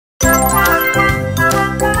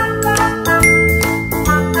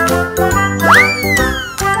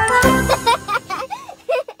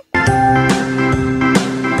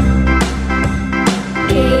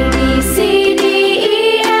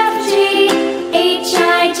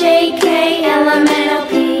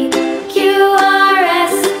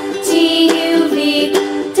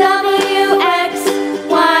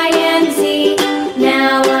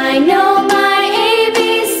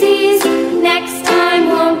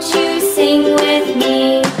won't you sing with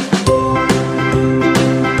me?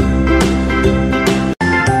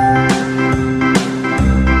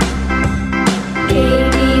 A,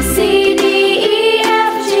 B, C, D, E,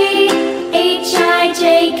 F, G, H, I, J,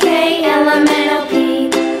 K, L, M, N, O, P,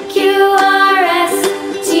 Q, R, S,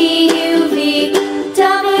 T, U, V,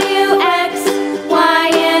 W, X, Y,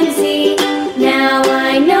 and Z. Now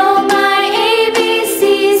I know my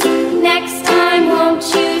ABCs. Next time, won't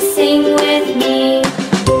you sing with me?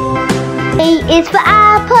 A is for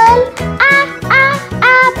apple,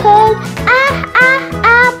 apple,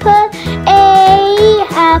 apple. A,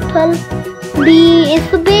 apple. B is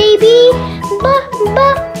for baby,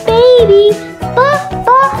 baby,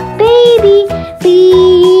 baby. B,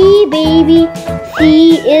 baby. C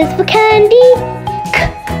is for candy,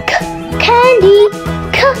 candy,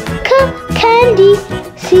 candy.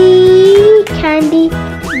 C, candy.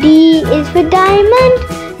 D is for diamond,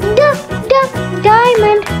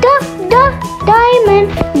 diamond, diamond.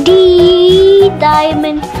 D,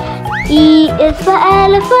 diamond. E is for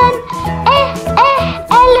elephant,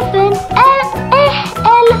 elephant,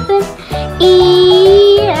 elephant. E,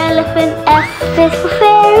 elephant. F is for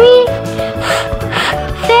fairy,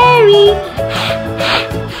 fairy,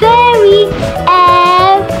 fairy.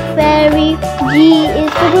 F, fairy. G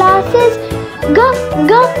is for glasses,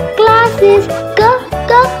 glasses,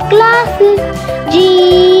 glasses. G,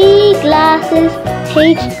 glasses.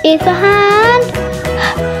 H is for hand,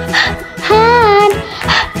 hand.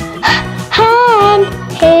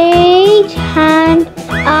 H, hand.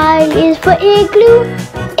 I is for igloo,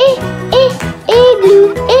 igloo,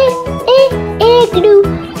 igloo.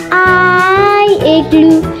 I,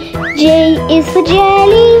 igloo. J is for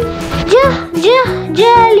jelly,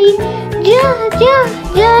 jelly,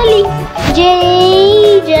 jelly. J,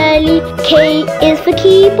 jelly. K is for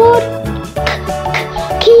keyboard,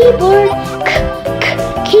 keyboard.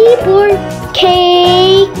 K,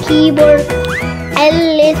 keyboard.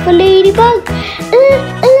 L is for ladybug,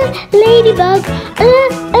 ladybug,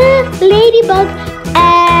 ladybug.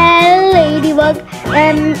 L, ladybug.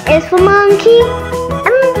 M is for monkey,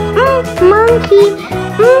 monkey,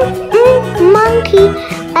 monkey.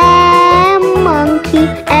 M, monkey.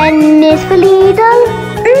 N is for needle,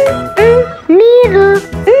 needle,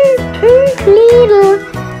 needle.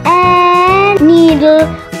 And needle.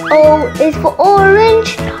 O is for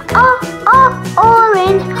orange,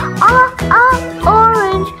 orange,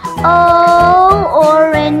 orange. O,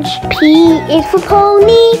 orange. P is for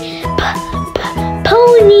pony,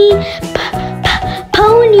 pony,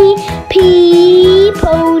 pony. P,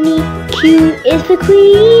 pony. Q is for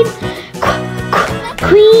queen,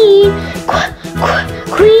 queen,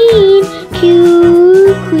 queen. Q,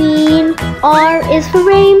 queen. R is for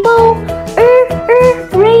rainbow,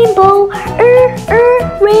 rainbow,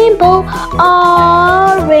 rainbow.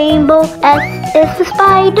 R, rainbow. S is for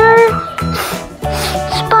spider,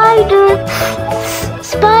 spider,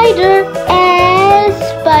 spider. S,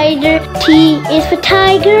 spider. T is for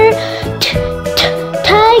tiger,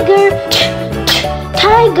 tiger,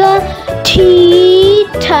 tiger. T,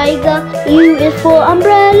 tiger. U is for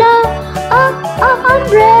umbrella,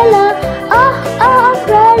 umbrella,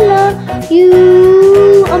 umbrella.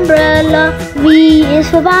 U, umbrella. V is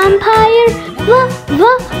for vampire,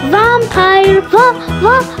 vampire,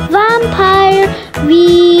 vampire. V,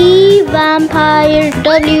 vampire.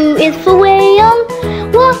 W is for whale,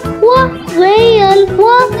 whale,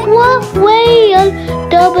 whale.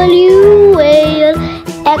 W, whale.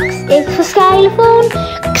 X is for xylophone,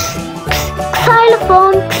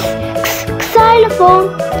 xylophone, xylophone.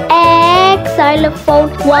 X, xylophone.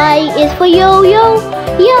 Y is for yo-yo,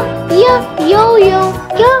 yo-yo, yo-yo.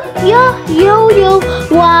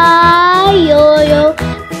 Y, yo-yo.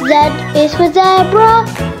 Z is for zebra,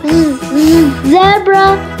 zebra,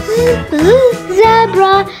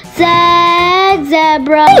 zebra. Z,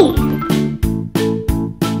 zebra.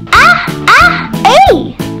 A.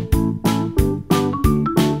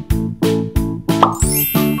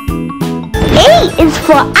 A is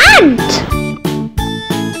for ant.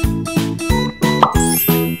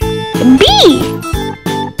 B,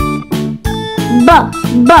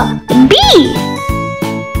 B.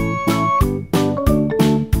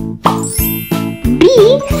 B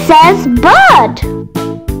says bird.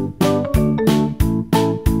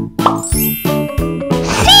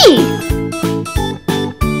 C,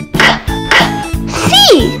 C.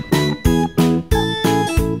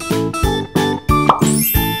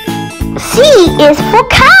 C is for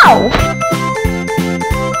cow.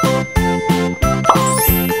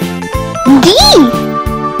 D,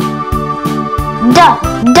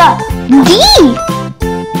 D.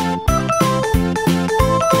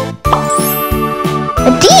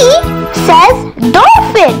 D says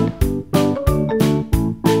dolphin.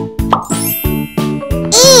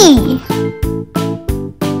 E.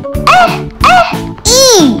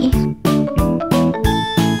 E.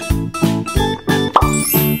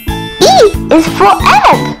 E is for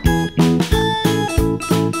egg.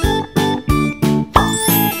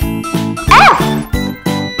 F.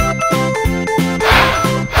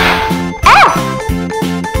 F.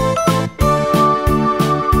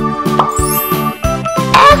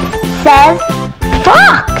 F says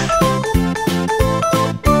fox.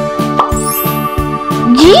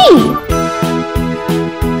 G.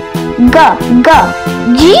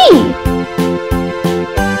 G.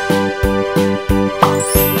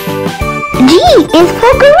 G is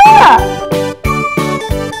for gorilla.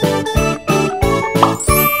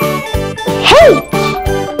 H.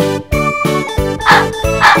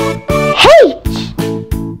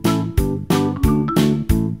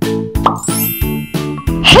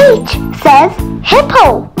 H says hippo.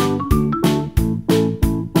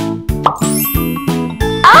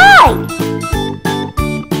 I.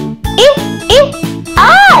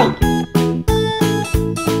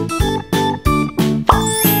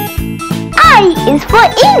 I is for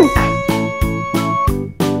ink.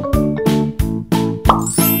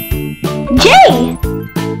 J.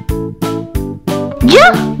 J.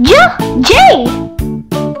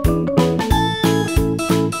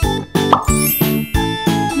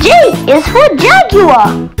 J is for jaguar.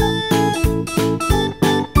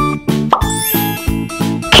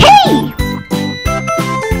 K.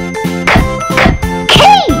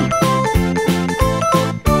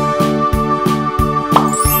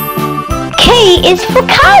 K is for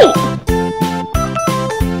kite.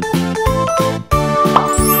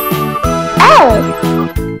 L.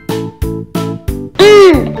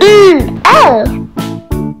 L.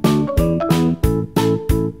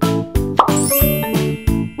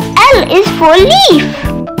 L is for leaf.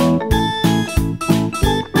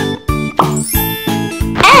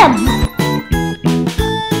 M.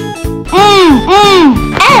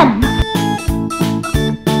 M.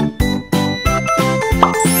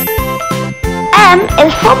 M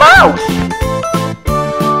is for mouse.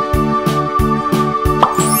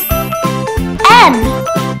 N.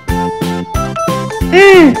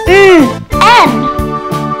 N.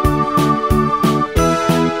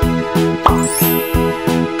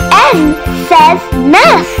 N says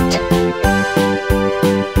nest.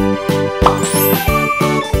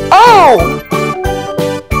 O.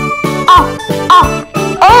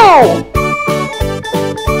 O.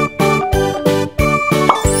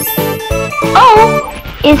 O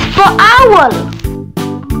is for owl.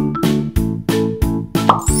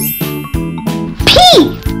 P.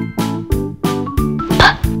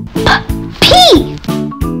 P.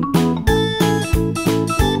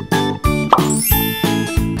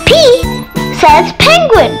 P says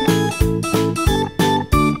penguin.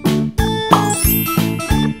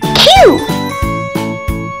 Q.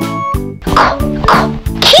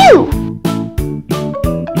 Q.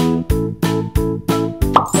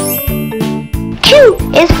 Q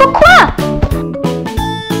is for quack.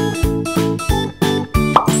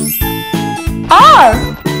 R.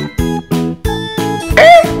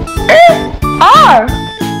 R.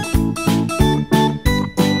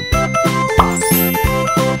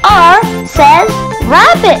 R says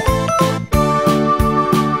rabbit.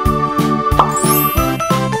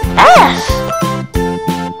 S.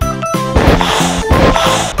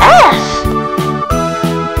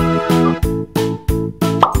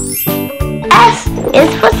 S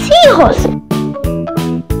is for seahorse.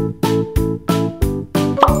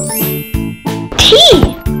 T.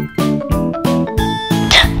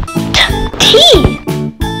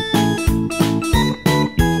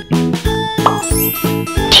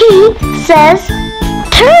 T says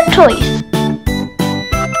tortoise.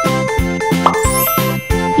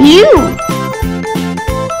 U.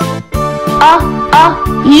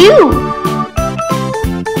 U.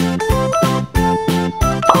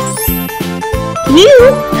 You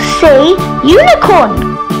say unicorn.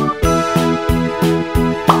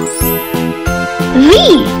 V.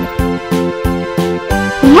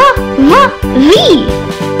 V.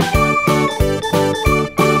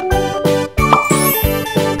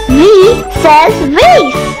 V says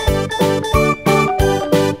vase.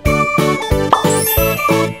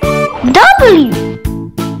 W.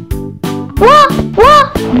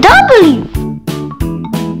 W.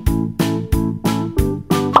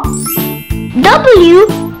 W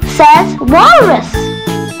says walrus.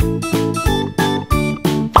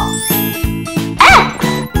 X.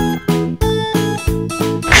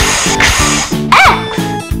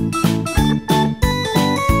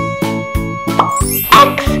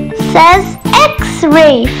 X says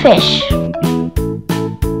X-ray fish.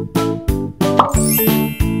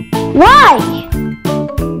 Y.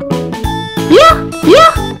 Yeah,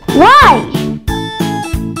 Y.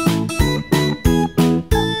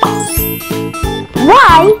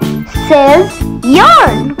 Y says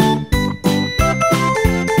yarn.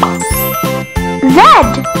 Z.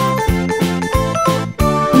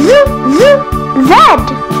 Z.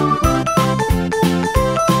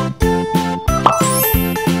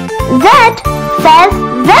 Z says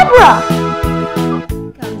zebra.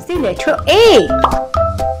 Comes the letter A.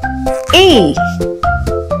 A.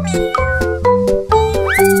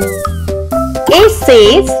 A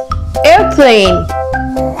says airplane.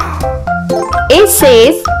 A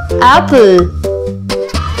says apple.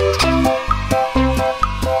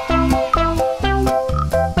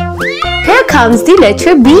 Here comes the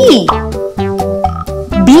letter B.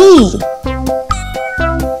 B.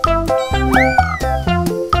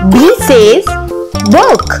 B says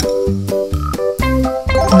book.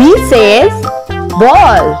 B says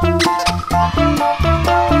ball.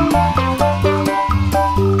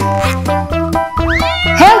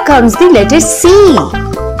 Here comes the letter C.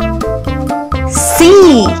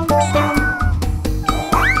 C.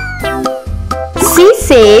 C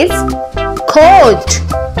says coat.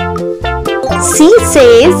 C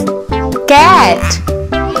says cat.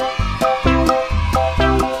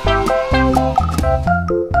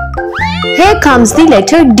 Here comes the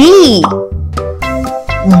letter D.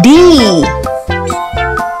 D.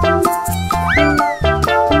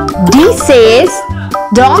 D says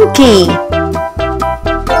donkey.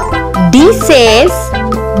 D says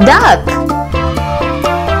duck.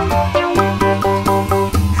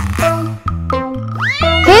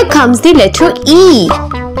 Here comes the letter E.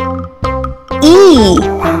 E.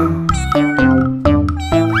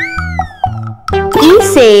 E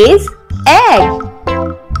says egg.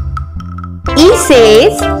 E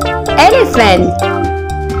says elephant.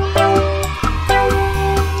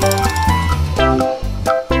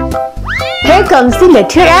 Here comes the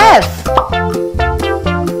letter F.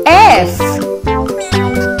 F.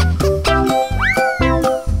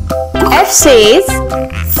 F says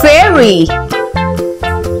fairy.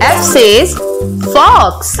 F says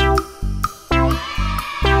fox.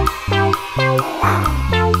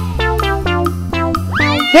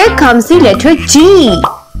 Here comes the letter G.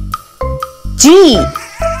 G.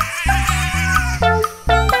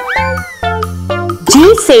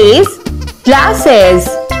 G says glasses.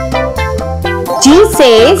 G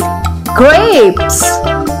says grapes.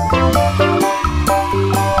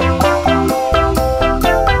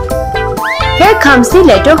 Here comes the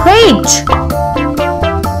letter H.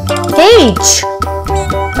 H.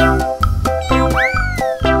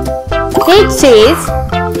 H says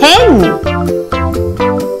hen.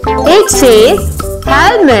 H says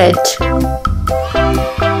helmet.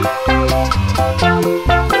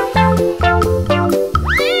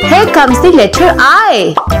 Here comes the letter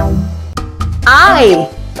I. I.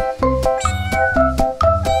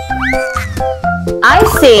 I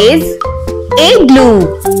says igloo.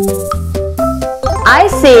 I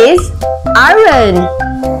says iron.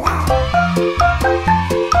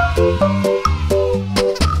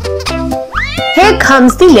 Here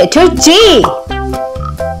comes the letter J.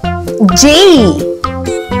 J.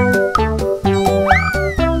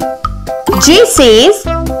 J says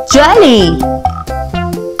jelly.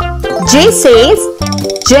 J says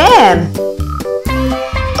jam.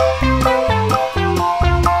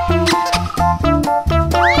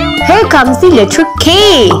 Here comes the letter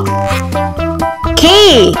K.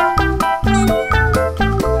 K.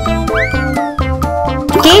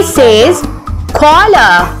 K says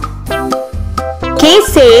koala. K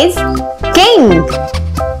says king.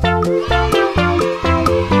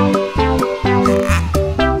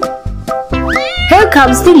 Here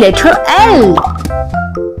comes the letter L.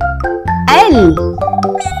 L.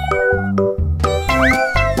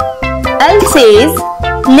 L says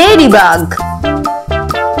ladybug.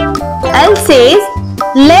 L says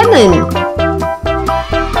lemon.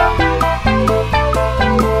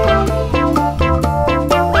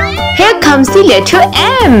 Here comes the letter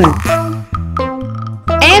M.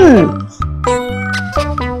 M.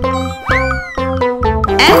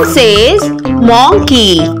 M says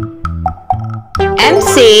monkey. M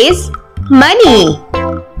says money.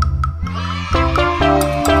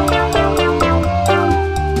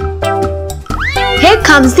 Here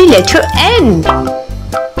comes the letter N.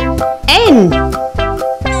 N.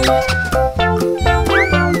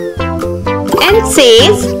 N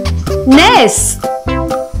says nest.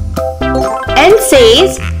 N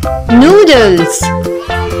says noodles.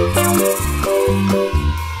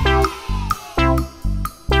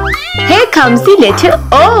 comes the letter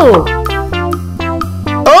O.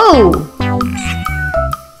 O.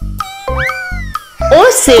 O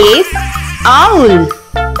says owl.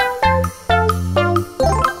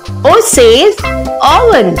 O says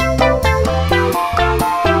oven.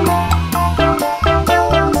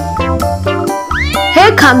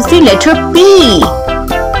 Here comes the letter P.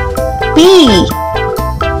 P.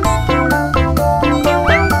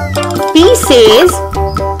 P says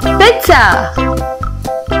pizza.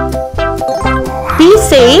 P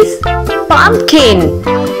says pumpkin.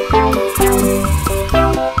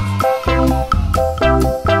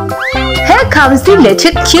 Here comes the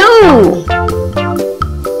letter Q.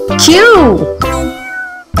 Q.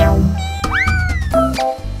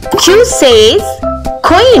 Q says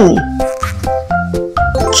queen.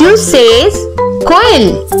 Q says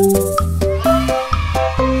quail.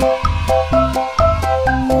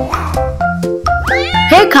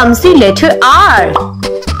 Here comes the letter R.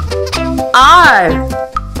 R.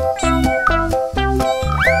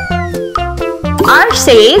 R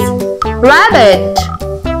says rabbit.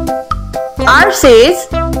 R says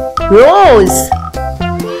rose.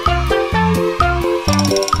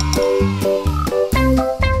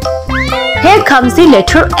 Here comes the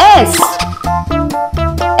letter S.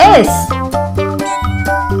 S.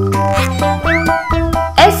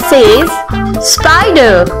 S says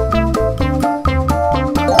spider.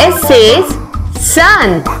 S says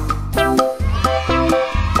sun.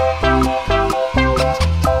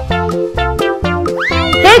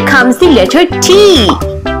 Here comes the letter T.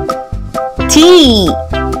 T.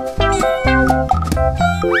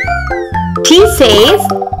 T says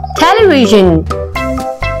television.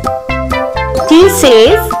 T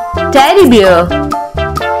says teddy bear.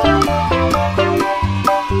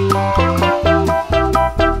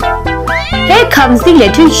 Here comes the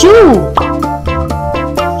letter U.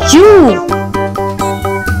 U.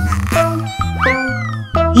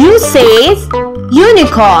 U says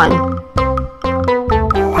unicorn.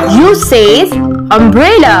 U says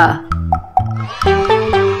umbrella.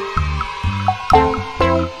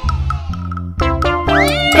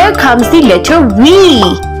 Here comes the letter V.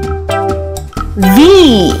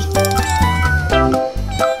 V.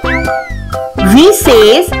 V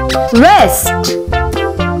says rest.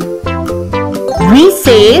 V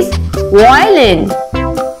says violin.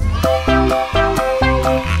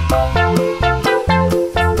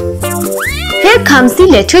 Here comes the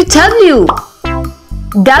letter W.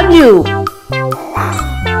 W.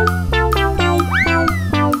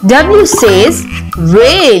 W says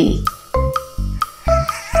whale.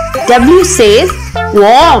 W says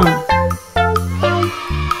warm.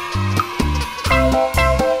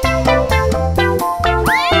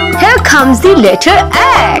 Here comes the letter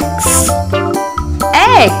X.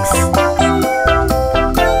 X.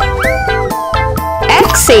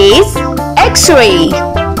 X says X-ray.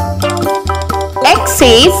 X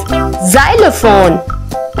says xylophone.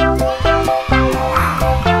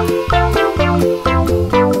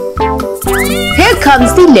 Here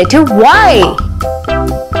comes the letter Y.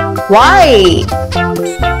 Y.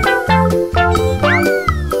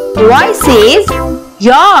 Y says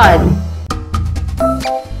yarn.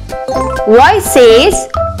 Y says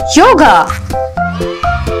yoga.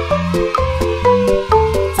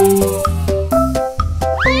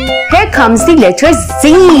 Here comes the letter Z.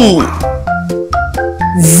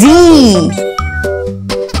 Z.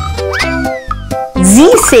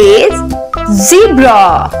 Z says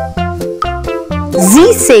zebra.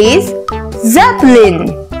 Z says zeppelin.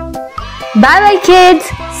 Bye bye kids.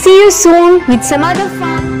 See you soon with some other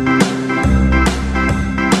fun.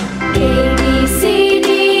 A, B, C, D,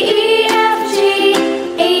 E, F, G,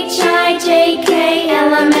 H, I, J, K,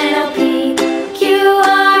 L, M, N, O, P, Q,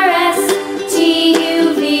 R, S, T,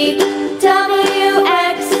 U, V, W,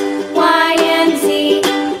 X, Y, and Z.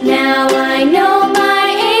 Now I know my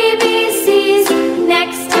ABCs.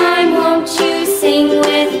 Next time won't you sing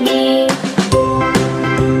with me?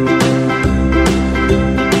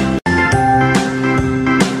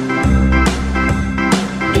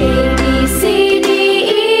 A, B, C, D,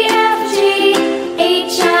 E, F, G,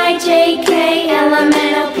 H, I, J, K, L, M,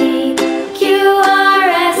 N, O, P, Q, R,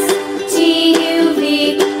 S, T, U,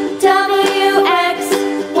 V, W, X,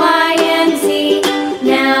 Y, and Z.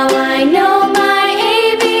 Now I know my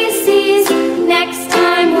ABCs. Next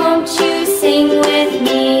time won't you sing with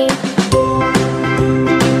me?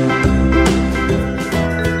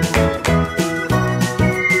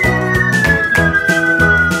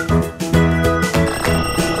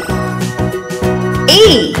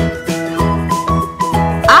 A.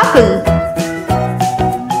 Apple.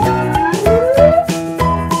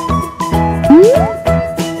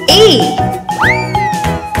 A.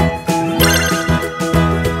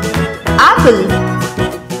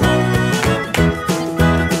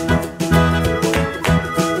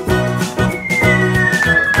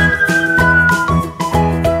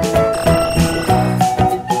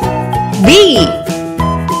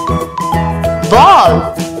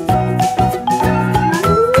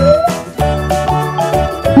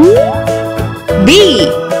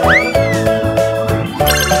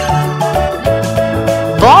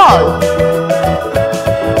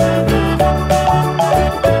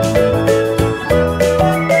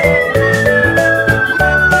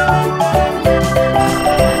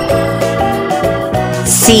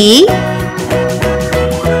 C.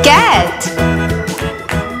 Cat.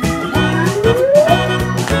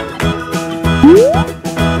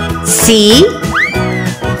 C.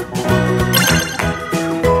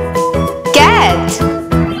 Cat.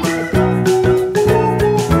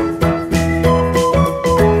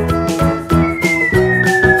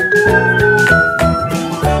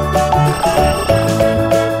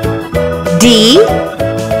 D.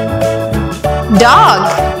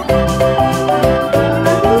 Dog.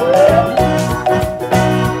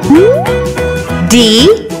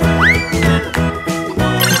 D.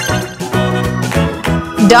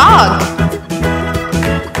 Dog.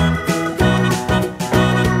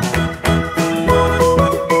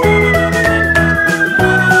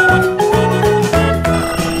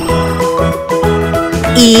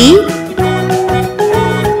 E.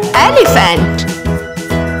 Elephant.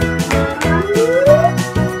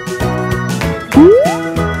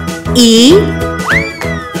 E.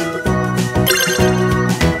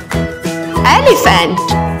 Elephant.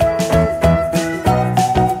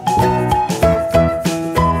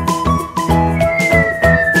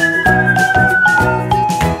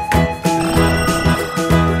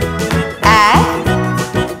 A.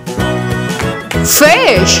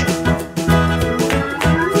 Fish.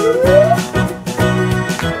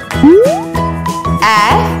 A.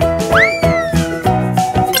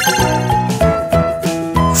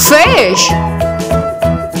 Fish.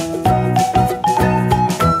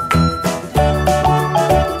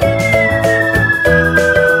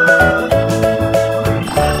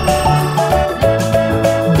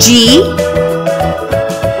 G.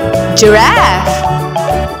 Giraffe.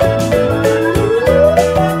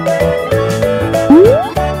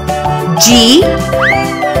 G.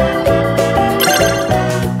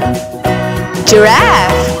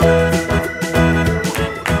 Giraffe.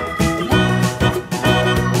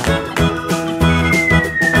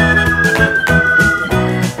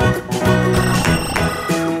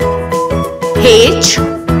 H.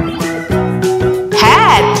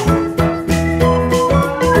 Hat.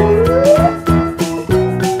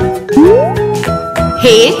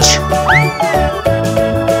 H.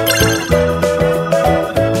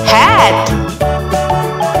 Hat.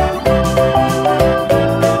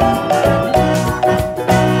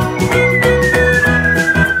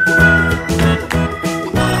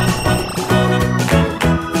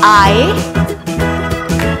 I.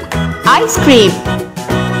 Ice cream.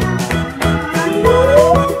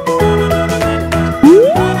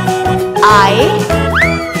 I.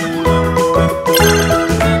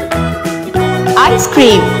 Ice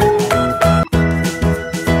cream.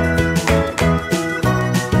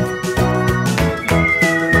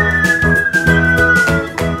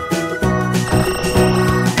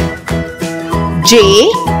 J.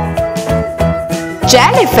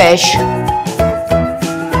 Jellyfish.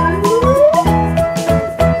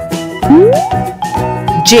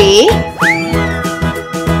 J.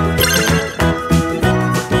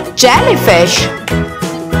 Jellyfish.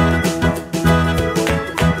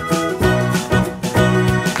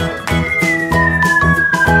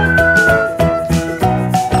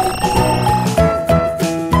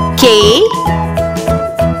 K.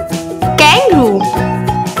 Kangaroo.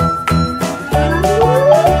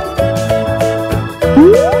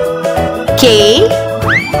 K.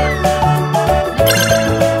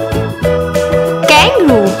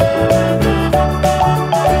 Kangaroo.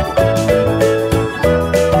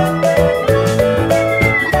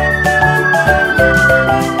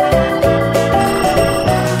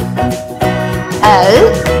 L.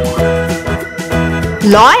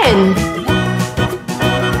 Lion.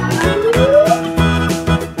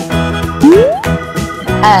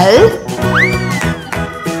 L.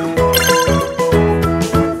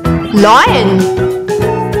 Lion.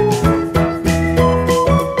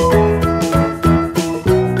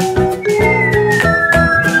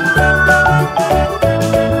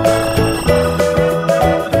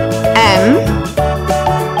 M.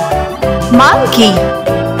 Monkey.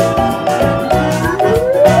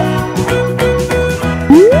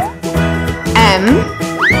 M.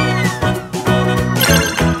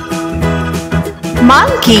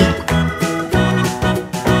 Monkey.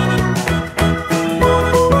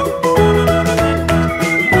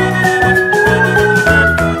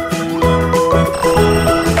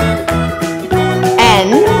 N.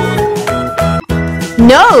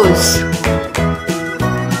 Nose.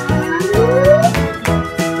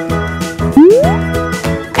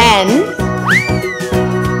 N.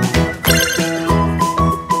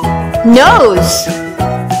 Nose.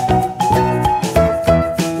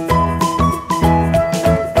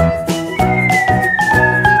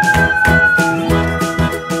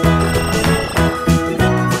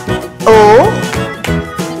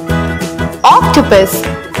 Octopus.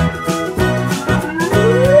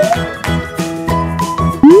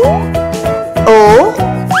 O.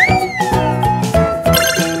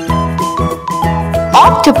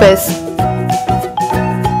 Octopus.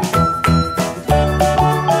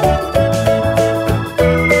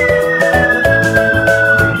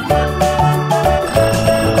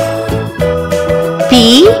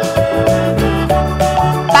 P.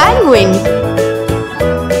 Penguin.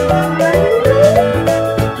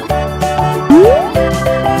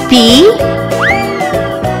 P.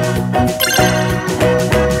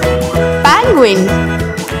 Penguin.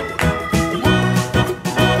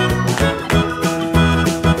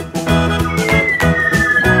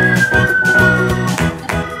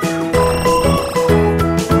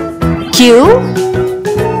 Q.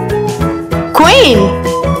 Queen.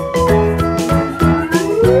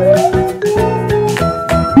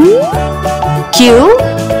 Q.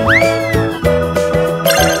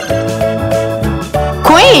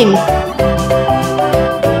 Queen.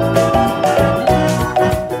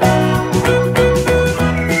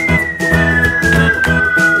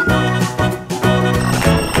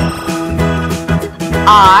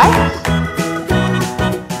 R.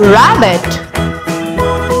 Rabbit.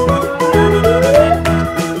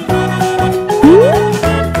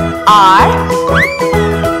 R.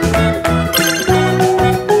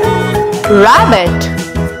 Rabbit.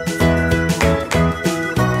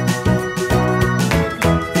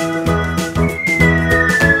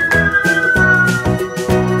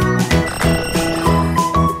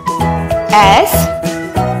 S.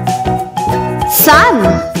 Sun.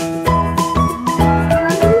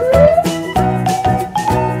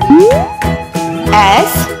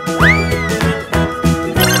 S.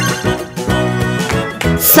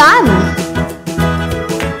 Sun.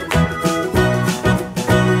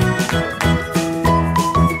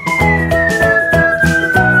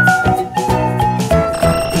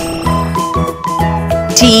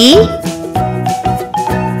 T.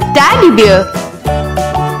 Teddy bear.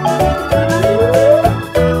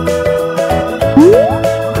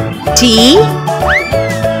 T.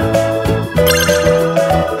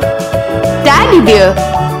 Teddy bear.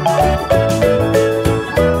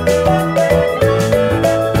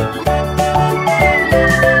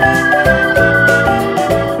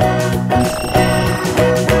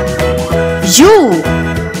 U.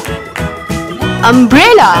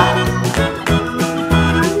 Umbrella.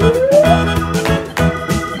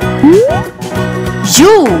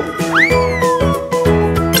 U.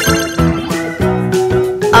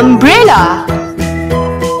 Umbrella.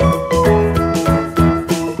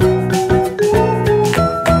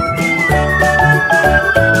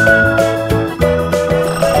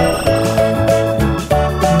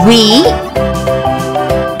 V.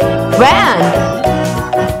 Van.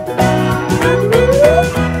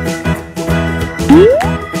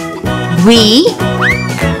 V.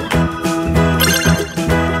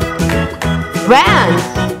 Van.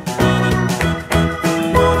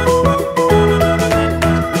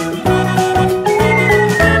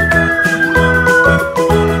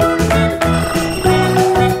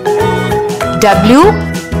 W.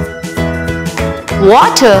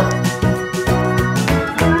 Water.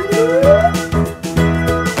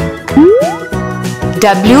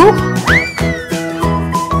 W.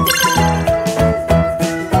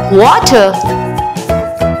 Water.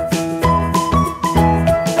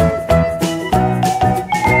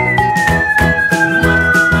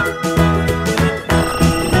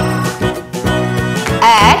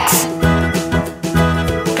 X.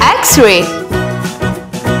 X-ray.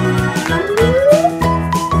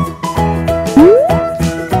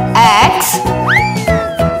 X.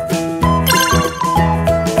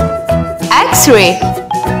 X-ray.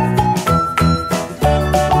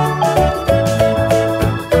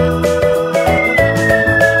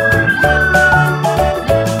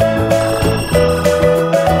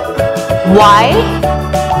 Y.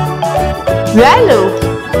 Yellow.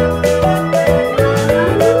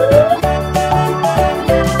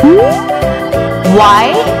 Y.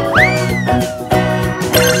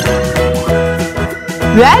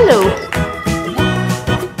 Yellow.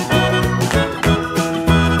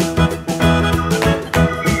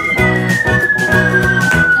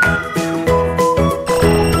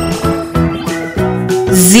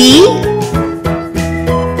 Z.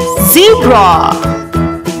 Zebra.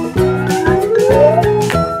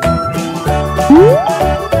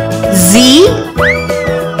 Z.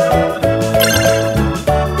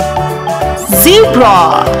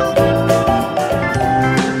 Zebra.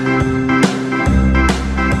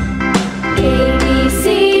 A, B,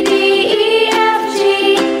 C, D, E, F, G,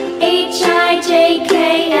 H, I, J, K,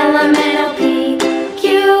 L, M, N, O, P, Q,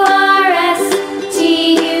 R, S,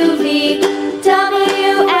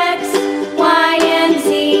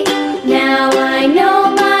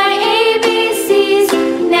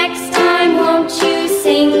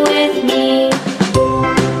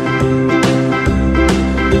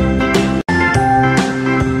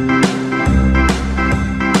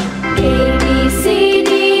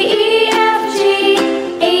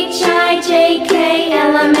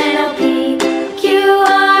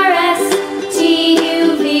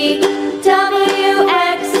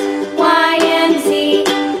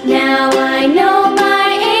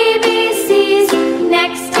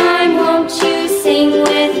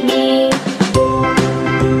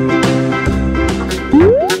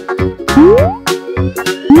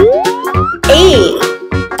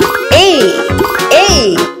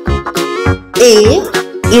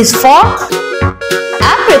 is for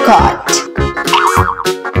apricot.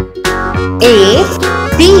 A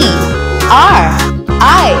P R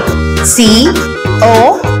I C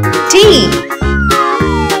O T.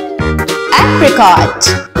 Apricot.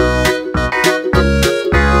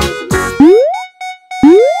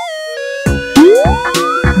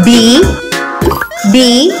 B B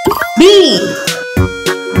B.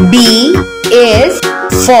 B is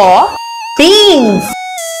for beans.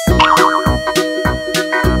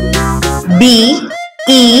 B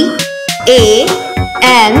E A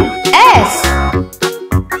N S.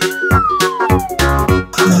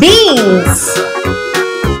 Beans.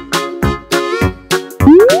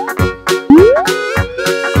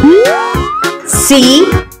 C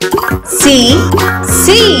C C.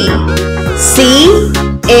 C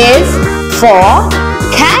is for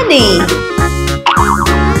candy.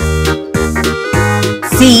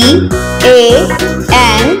 C A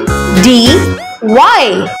N D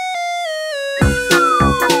Y.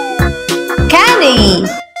 Candy.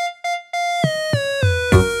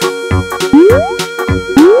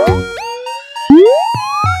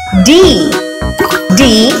 D D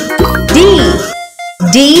D.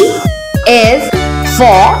 D is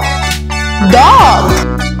for dog.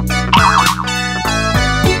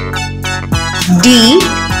 D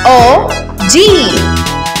O G.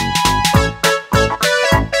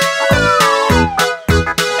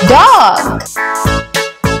 Dog.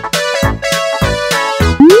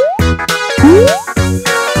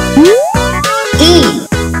 E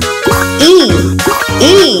E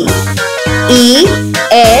E. E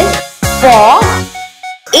is for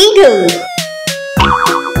eagle.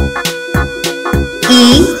 E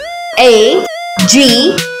A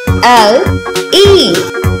G L E.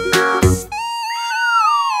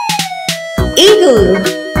 Eagle.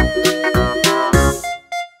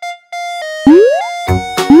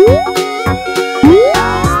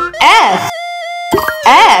 F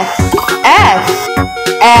F F.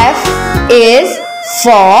 F is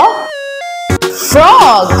for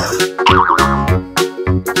frog.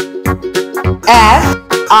 F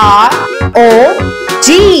R O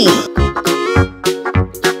G.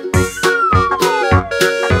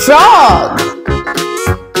 Frog.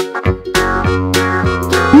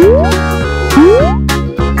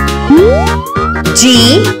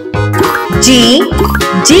 G G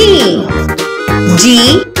G.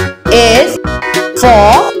 G is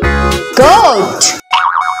for goat.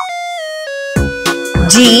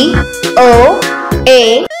 G O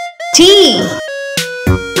A T.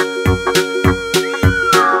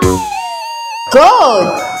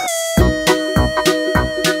 Goat.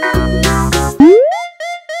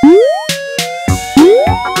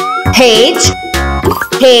 H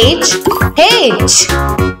H H.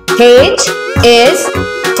 H is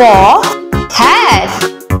for hat.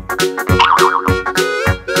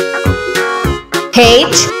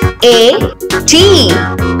 H A T.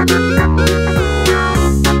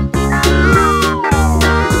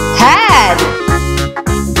 Hat.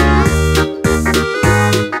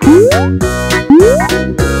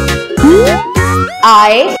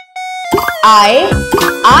 I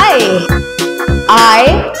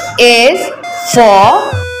is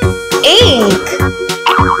for ink.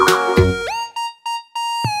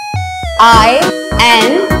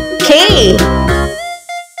 I-N-K.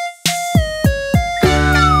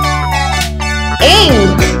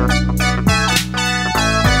 Ink.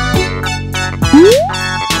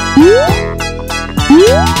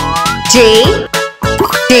 J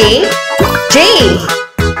J J.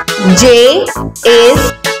 J is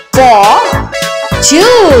for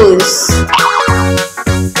juice.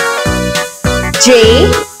 J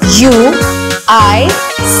U I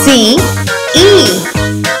C E.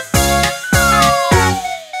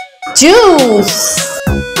 Juice.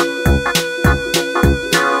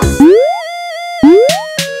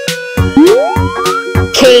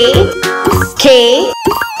 K K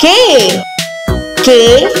K. K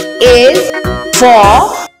is for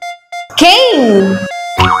king.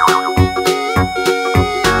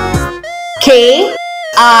 K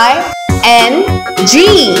I N G.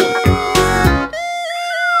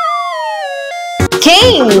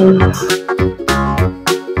 King.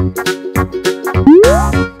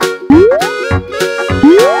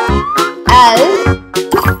 L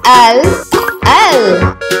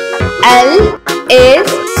L is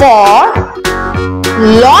for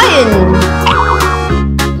lion.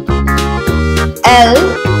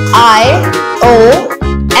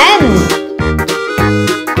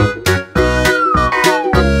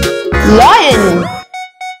 Lion.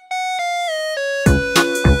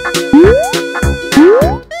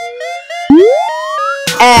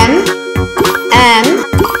 Lion.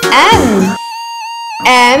 M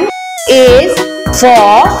M is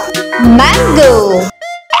for mango.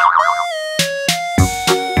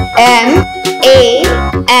 M-A-N-G-O.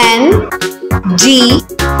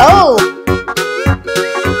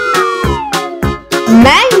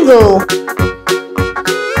 Mango.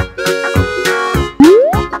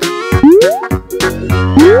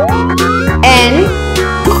 N-N-N.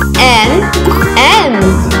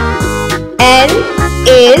 N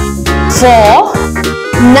is for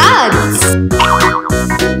nuts.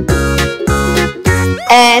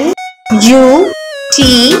 N-U-T-S.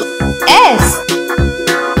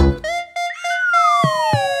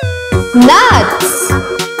 Nuts.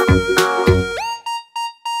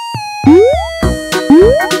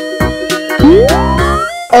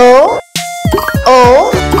 O-O-O.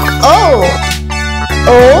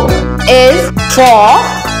 O is for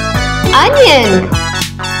onion.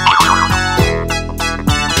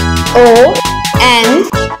 O-N-I-O-N.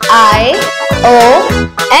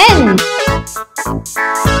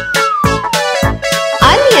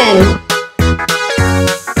 Onion.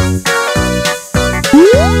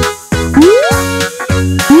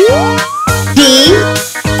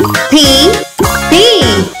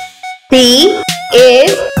 P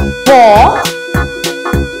is for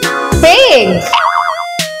pig.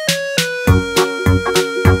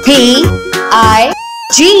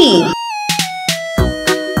 P-I-G.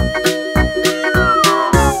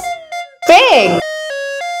 Pig.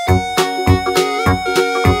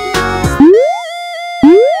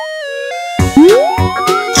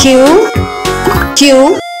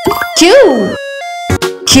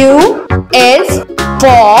 Q is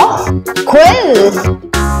for quill.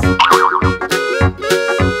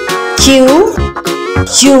 Q-U-A-I-L.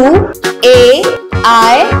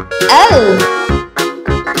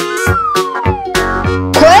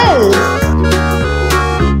 Quill.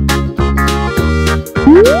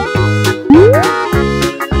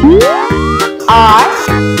 R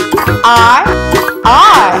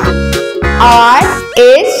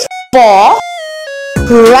is for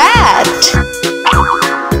rat.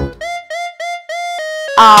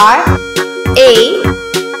 R-A-T.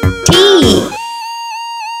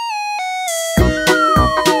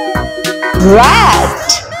 Rat.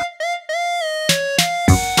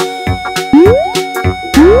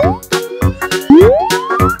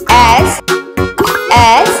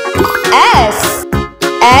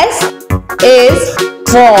 S is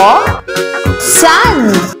for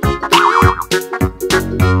sun.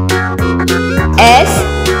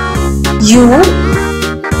 S-U-N.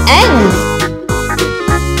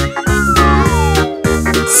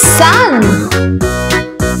 Sun.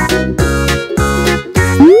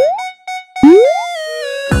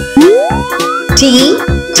 T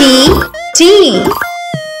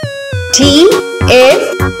is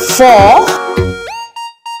for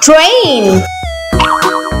train.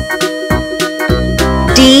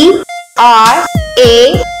 T-R-A-I-N.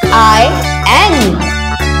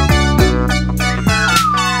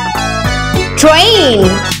 Train.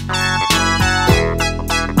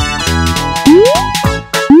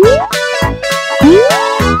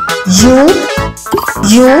 U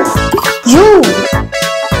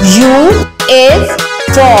is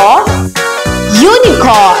for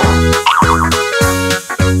unicorn.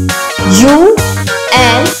 U-N-I-C-O-R-N.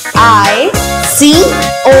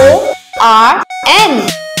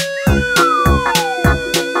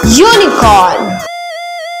 Unicorn.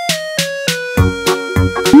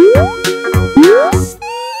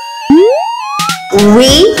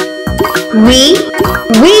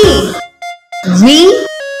 V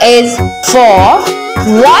is for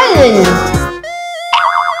violin.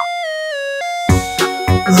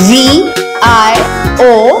 V-I-O-L-I-N.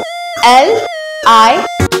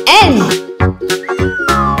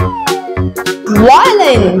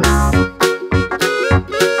 Violin.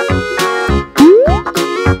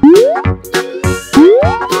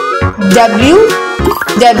 W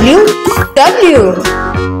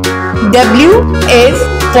is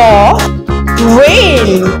for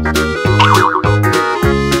whale.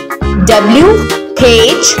 W-H-A-L-E.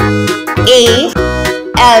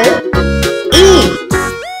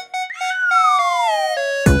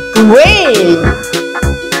 Whale.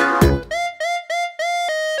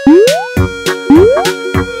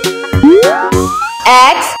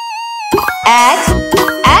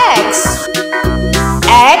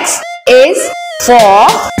 X is for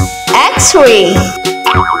X-ray.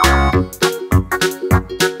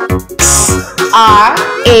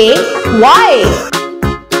 R-A-Y.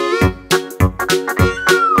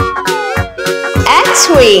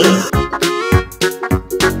 X-ray.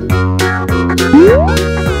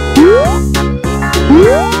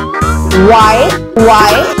 Y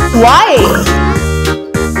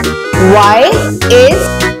Y is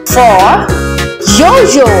for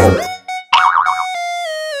yo-yo.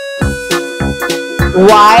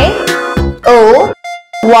 Y-O,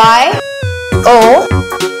 Y-O,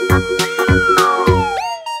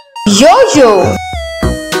 yo-yo.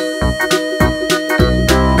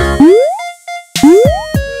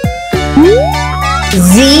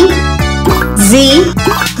 Z, Z,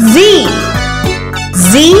 Z. Z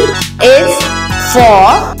is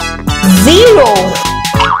for zero.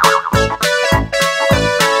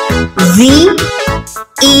 Z,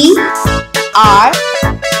 E, R,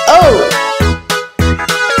 O.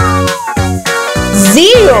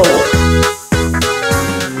 Zero.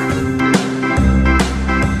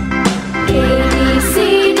 A, B, C,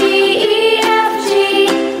 D, E, F, G,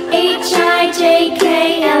 H, I, J, K,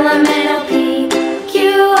 L, M, N, O, P, Q,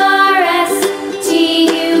 R, S, T,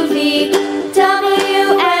 U, V,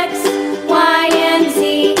 W, X, Y, and Z.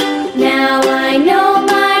 Now I know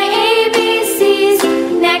my ABCs.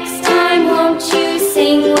 Next time, won't you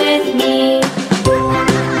sing with me?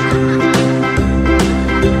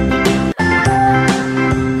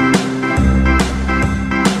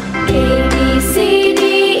 A, B, C, D,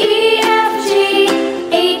 E, F, G,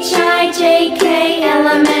 H, I, J, K, L,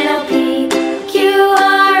 M, N, O, P, Q,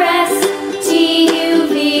 R, S, T, U,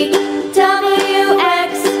 V, W,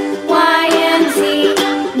 X, Y, and Z.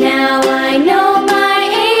 Now I know my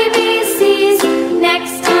ABCs.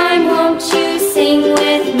 Next time, won't you sing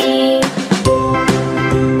with me?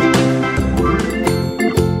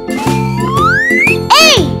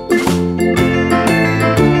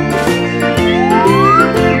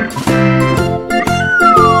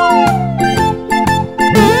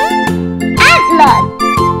 Antler.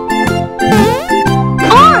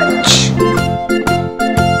 Arch.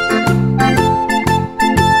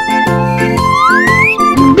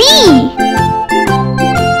 B.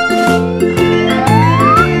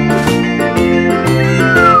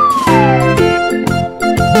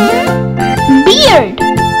 Beard.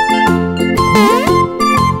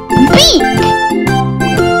 Beak.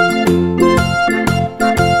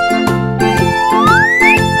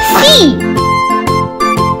 C.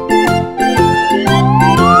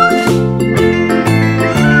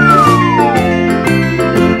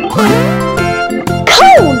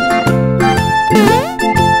 Cone.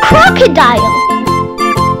 Crocodile.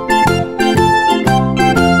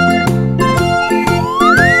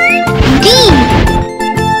 D.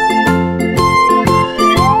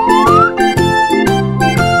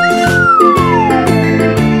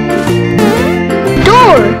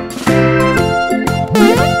 Door.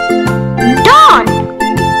 Dawn.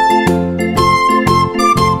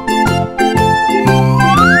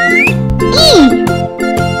 E.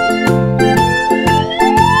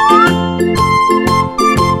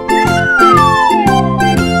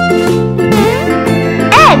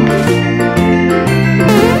 Egg.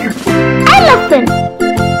 Elephant.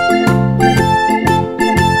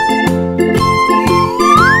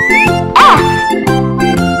 F.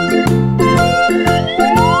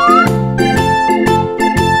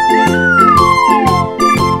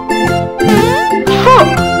 Foot.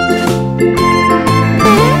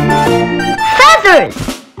 Feathers.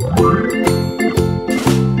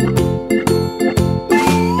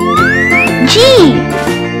 G.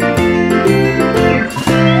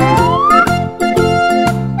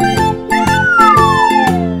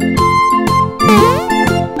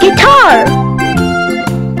 Guitar.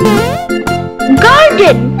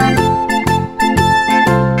 Garden.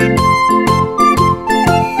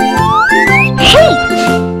 H.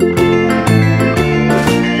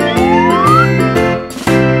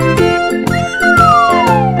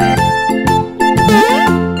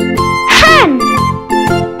 Hand.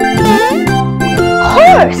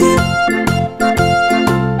 Horse.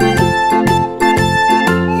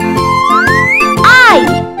 Eye.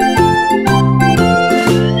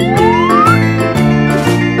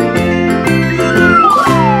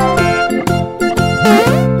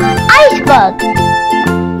 Iceberg.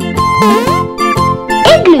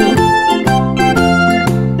 Igloo.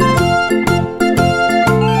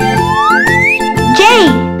 J.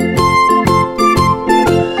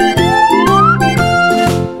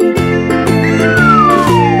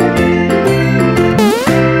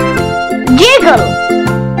 Jiggle.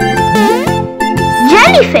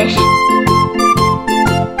 Jellyfish.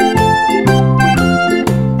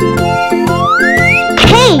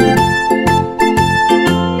 K.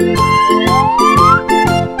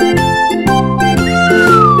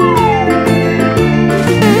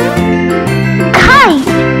 Kite.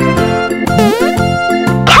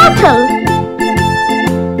 Cattle.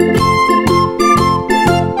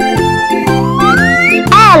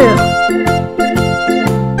 L.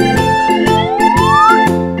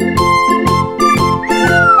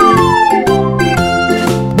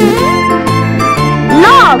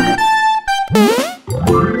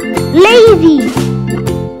 Daisy.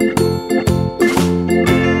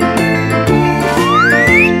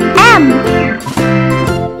 M.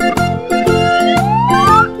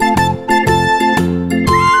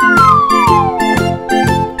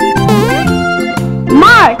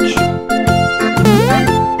 March.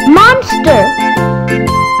 Monster.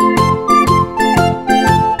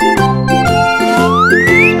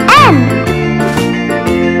 N.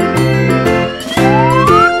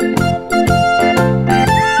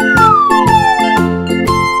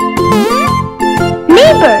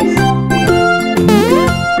 Neighbors.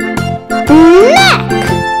 Neck.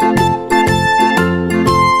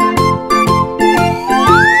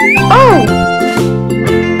 O.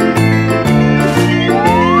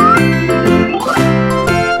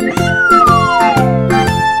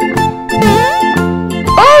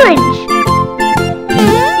 Orange.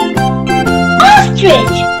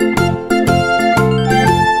 Ostrich.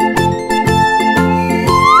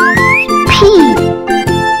 P.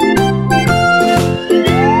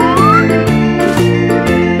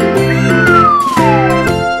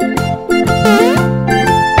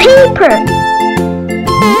 Paper.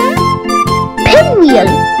 Pinwheel.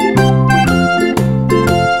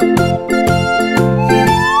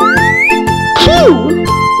 Q.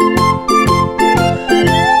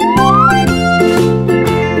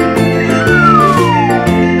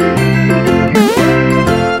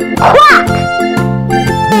 Quack.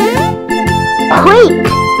 Quake.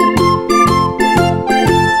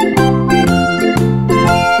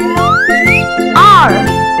 R.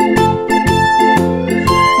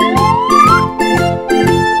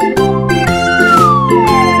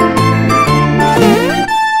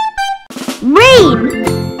 Rain.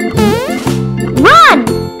 Run.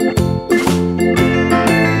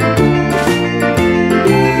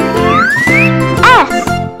 S.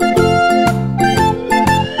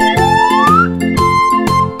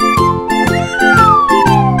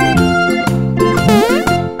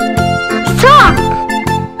 Sock.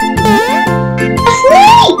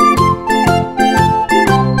 Snake.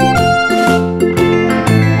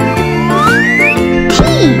 T.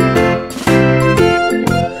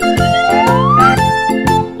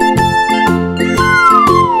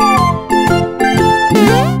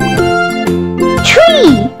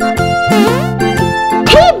 Tree.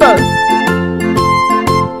 Table.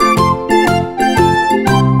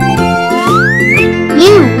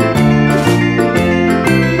 U.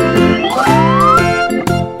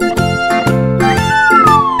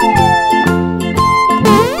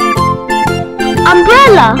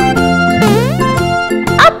 Umbrella.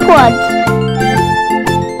 Upwards.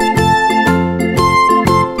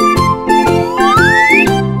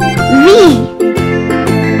 V.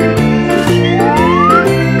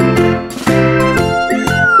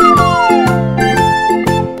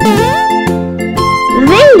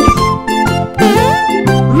 Vase.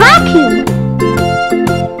 Vacuum.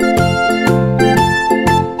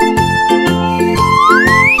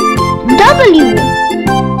 W.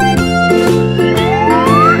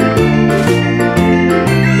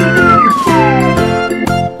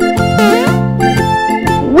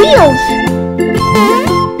 Wheels.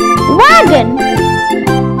 Wagon.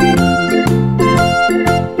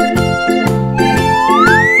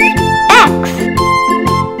 X.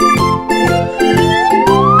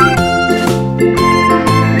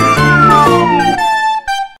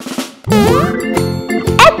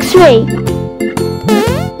 X-ray.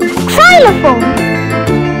 Xylophone.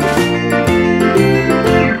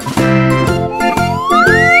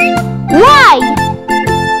 Y.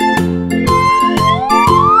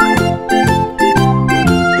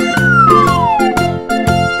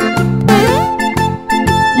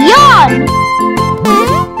 Yawn.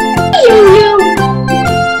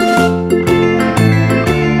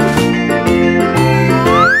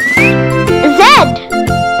 Z.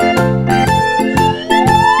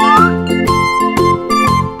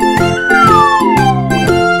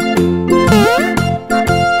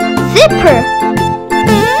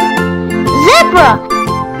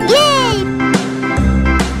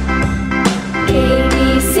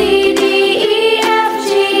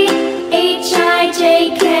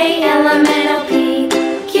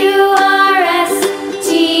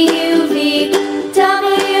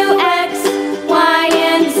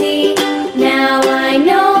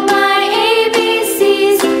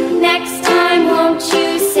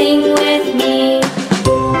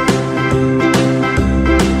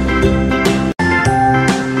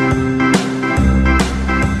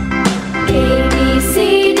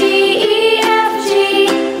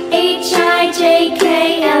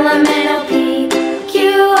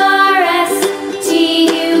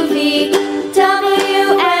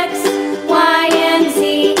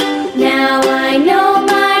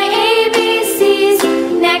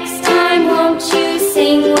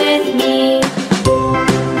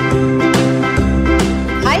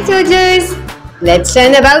 Let's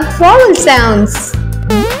learn about vowel sounds.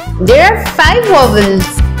 There are 5 vowels.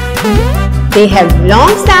 They have long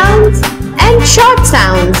sounds and short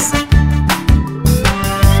sounds.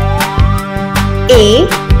 A,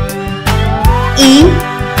 E,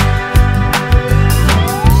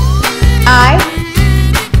 I,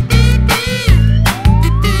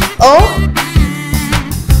 O,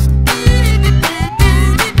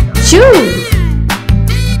 U.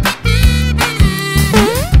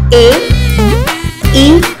 A,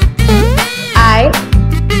 E, I,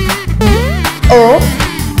 O,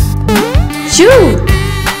 U.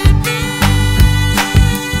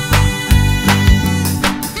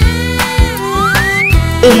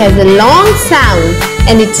 It has a long sound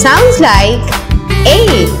and it sounds like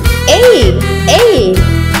A,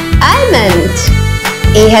 almond.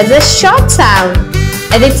 A has a short sound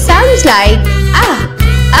and it sounds like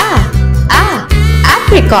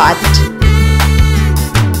apricot.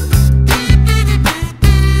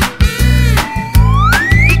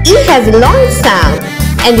 E has a long sound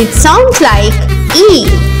and it sounds like E,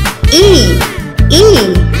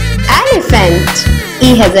 elephant.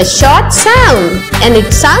 E has a short sound and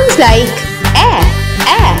it sounds like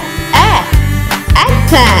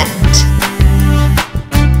eggplant.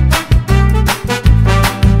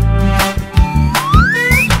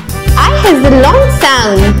 I has a long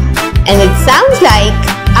sound and it sounds like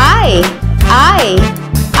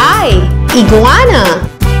iguana.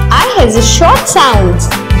 I has a short sound.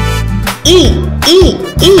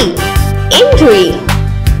 Injury.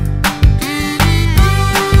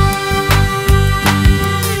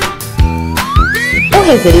 O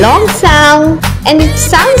has a long sound and it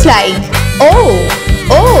sounds like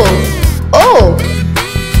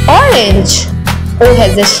orange. O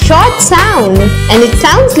has a short sound and it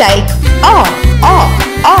sounds like owl.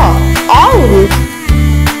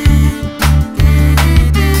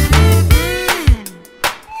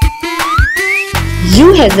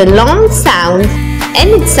 U has a long sound and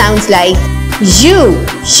it sounds like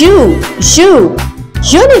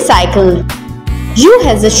unicycle. U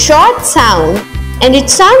has a short sound and it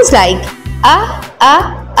sounds like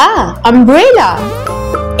umbrella.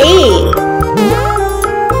 A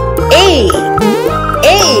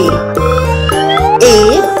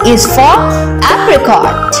is for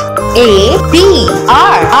apricot.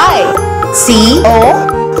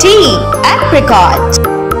 apricot. Apricot.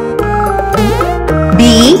 B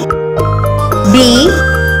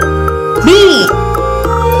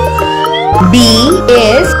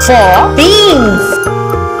is for beans.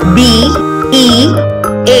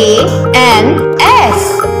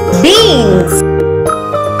 beans. Beans.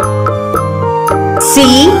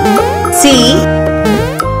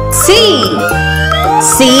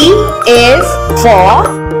 C is for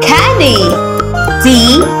candy.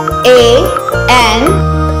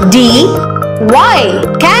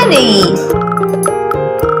 Candy.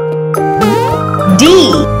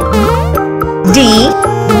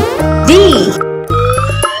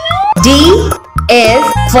 D is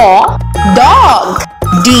for dog.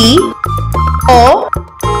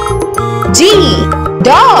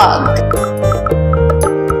 Dog.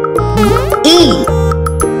 E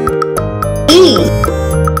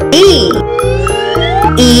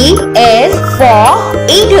is for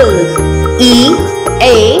eagle.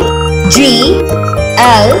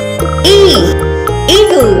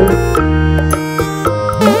 Eagle.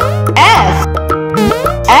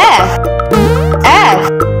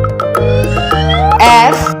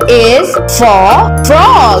 F is for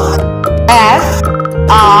frog.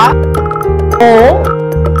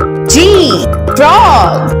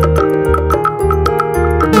 Frog.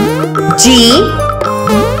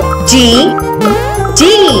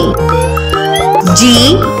 G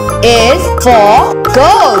is for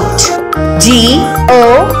goat.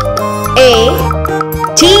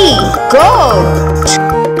 Goat.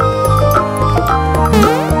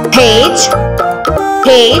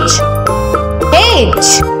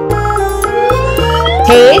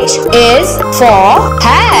 H is for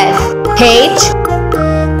hat.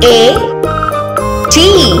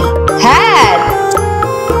 Hat.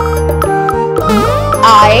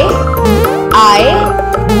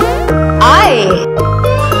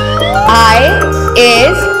 I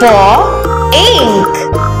is for ink.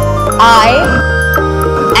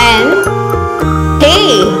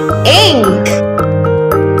 Ink.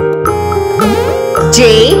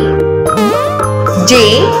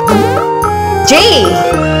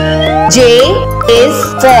 J is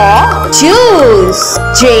for juice.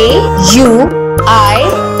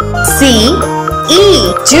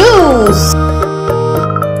 Juice.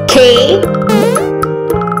 K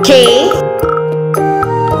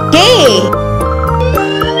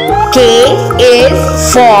K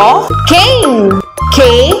is for king.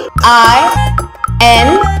 K-I-N-G.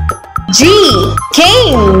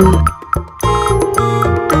 King.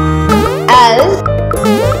 L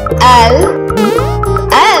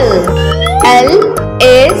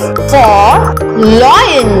is for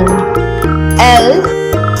lion. L-I-O-N.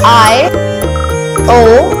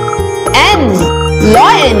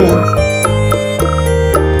 Lion.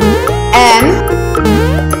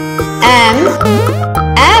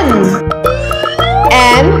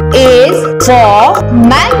 M is for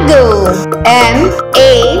mango. M-A-N-G-O.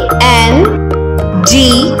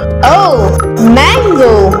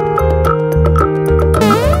 Mango.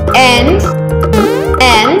 N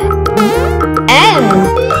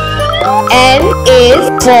is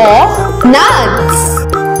for nuts.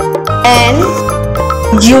 N-U-T-S.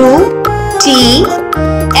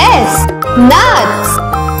 Nuts.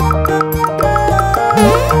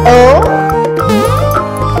 O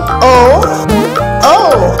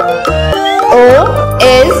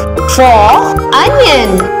is for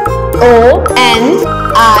onion. O-N-I-O-N.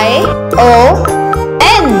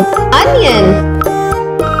 Onion.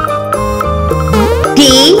 P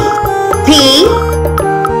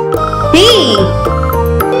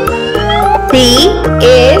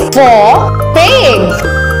is for pig.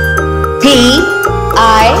 P-I-G.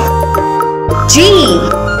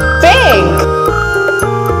 Pig.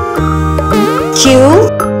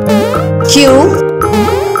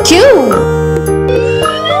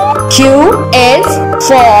 Q is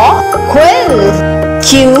for quill.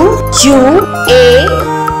 Q-U-A-I-L.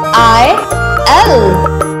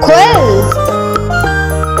 Quill.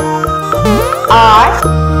 R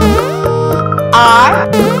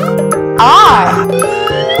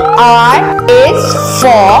is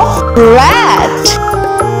for rat.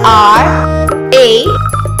 R-A-T.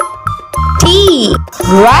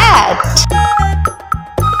 Rat.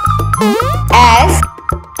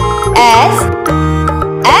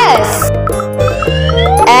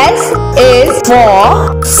 S is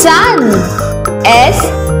for sun. S-U-N.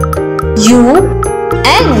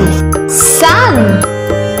 Sun.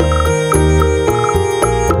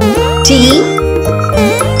 T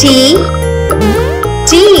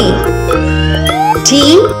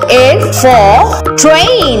is for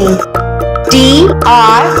train. T-R-A-I-N.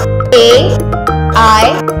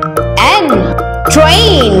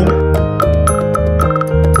 Train.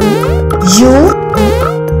 U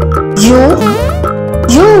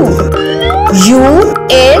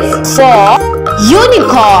is for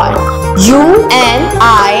unicorn. U-N-I-C-O-R-N.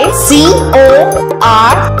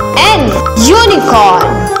 Unicorn.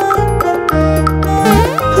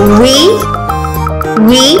 V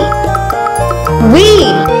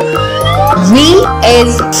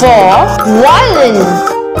is for violin.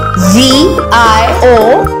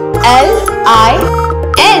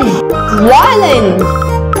 V-I-O-L-I-N. Violin.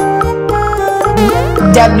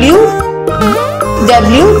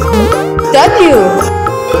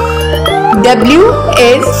 W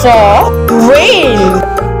is for whale.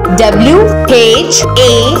 W-H-A-L-E.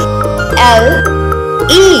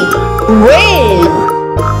 Whale.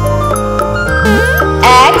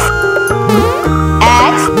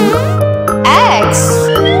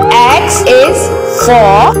 X is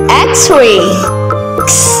for X-ray.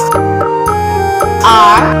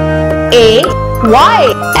 R-A-Y.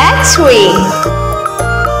 X-ray.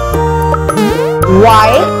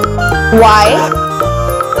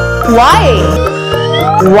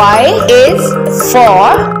 Y is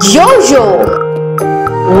for yo-yo.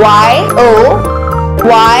 Y-O-Y-O.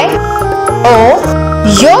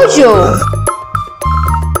 Yo-yo.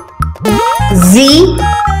 Z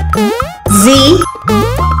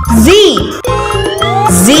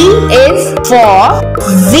is for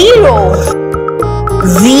zero.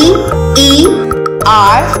 Z-E-R-O.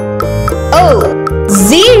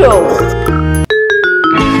 Zero.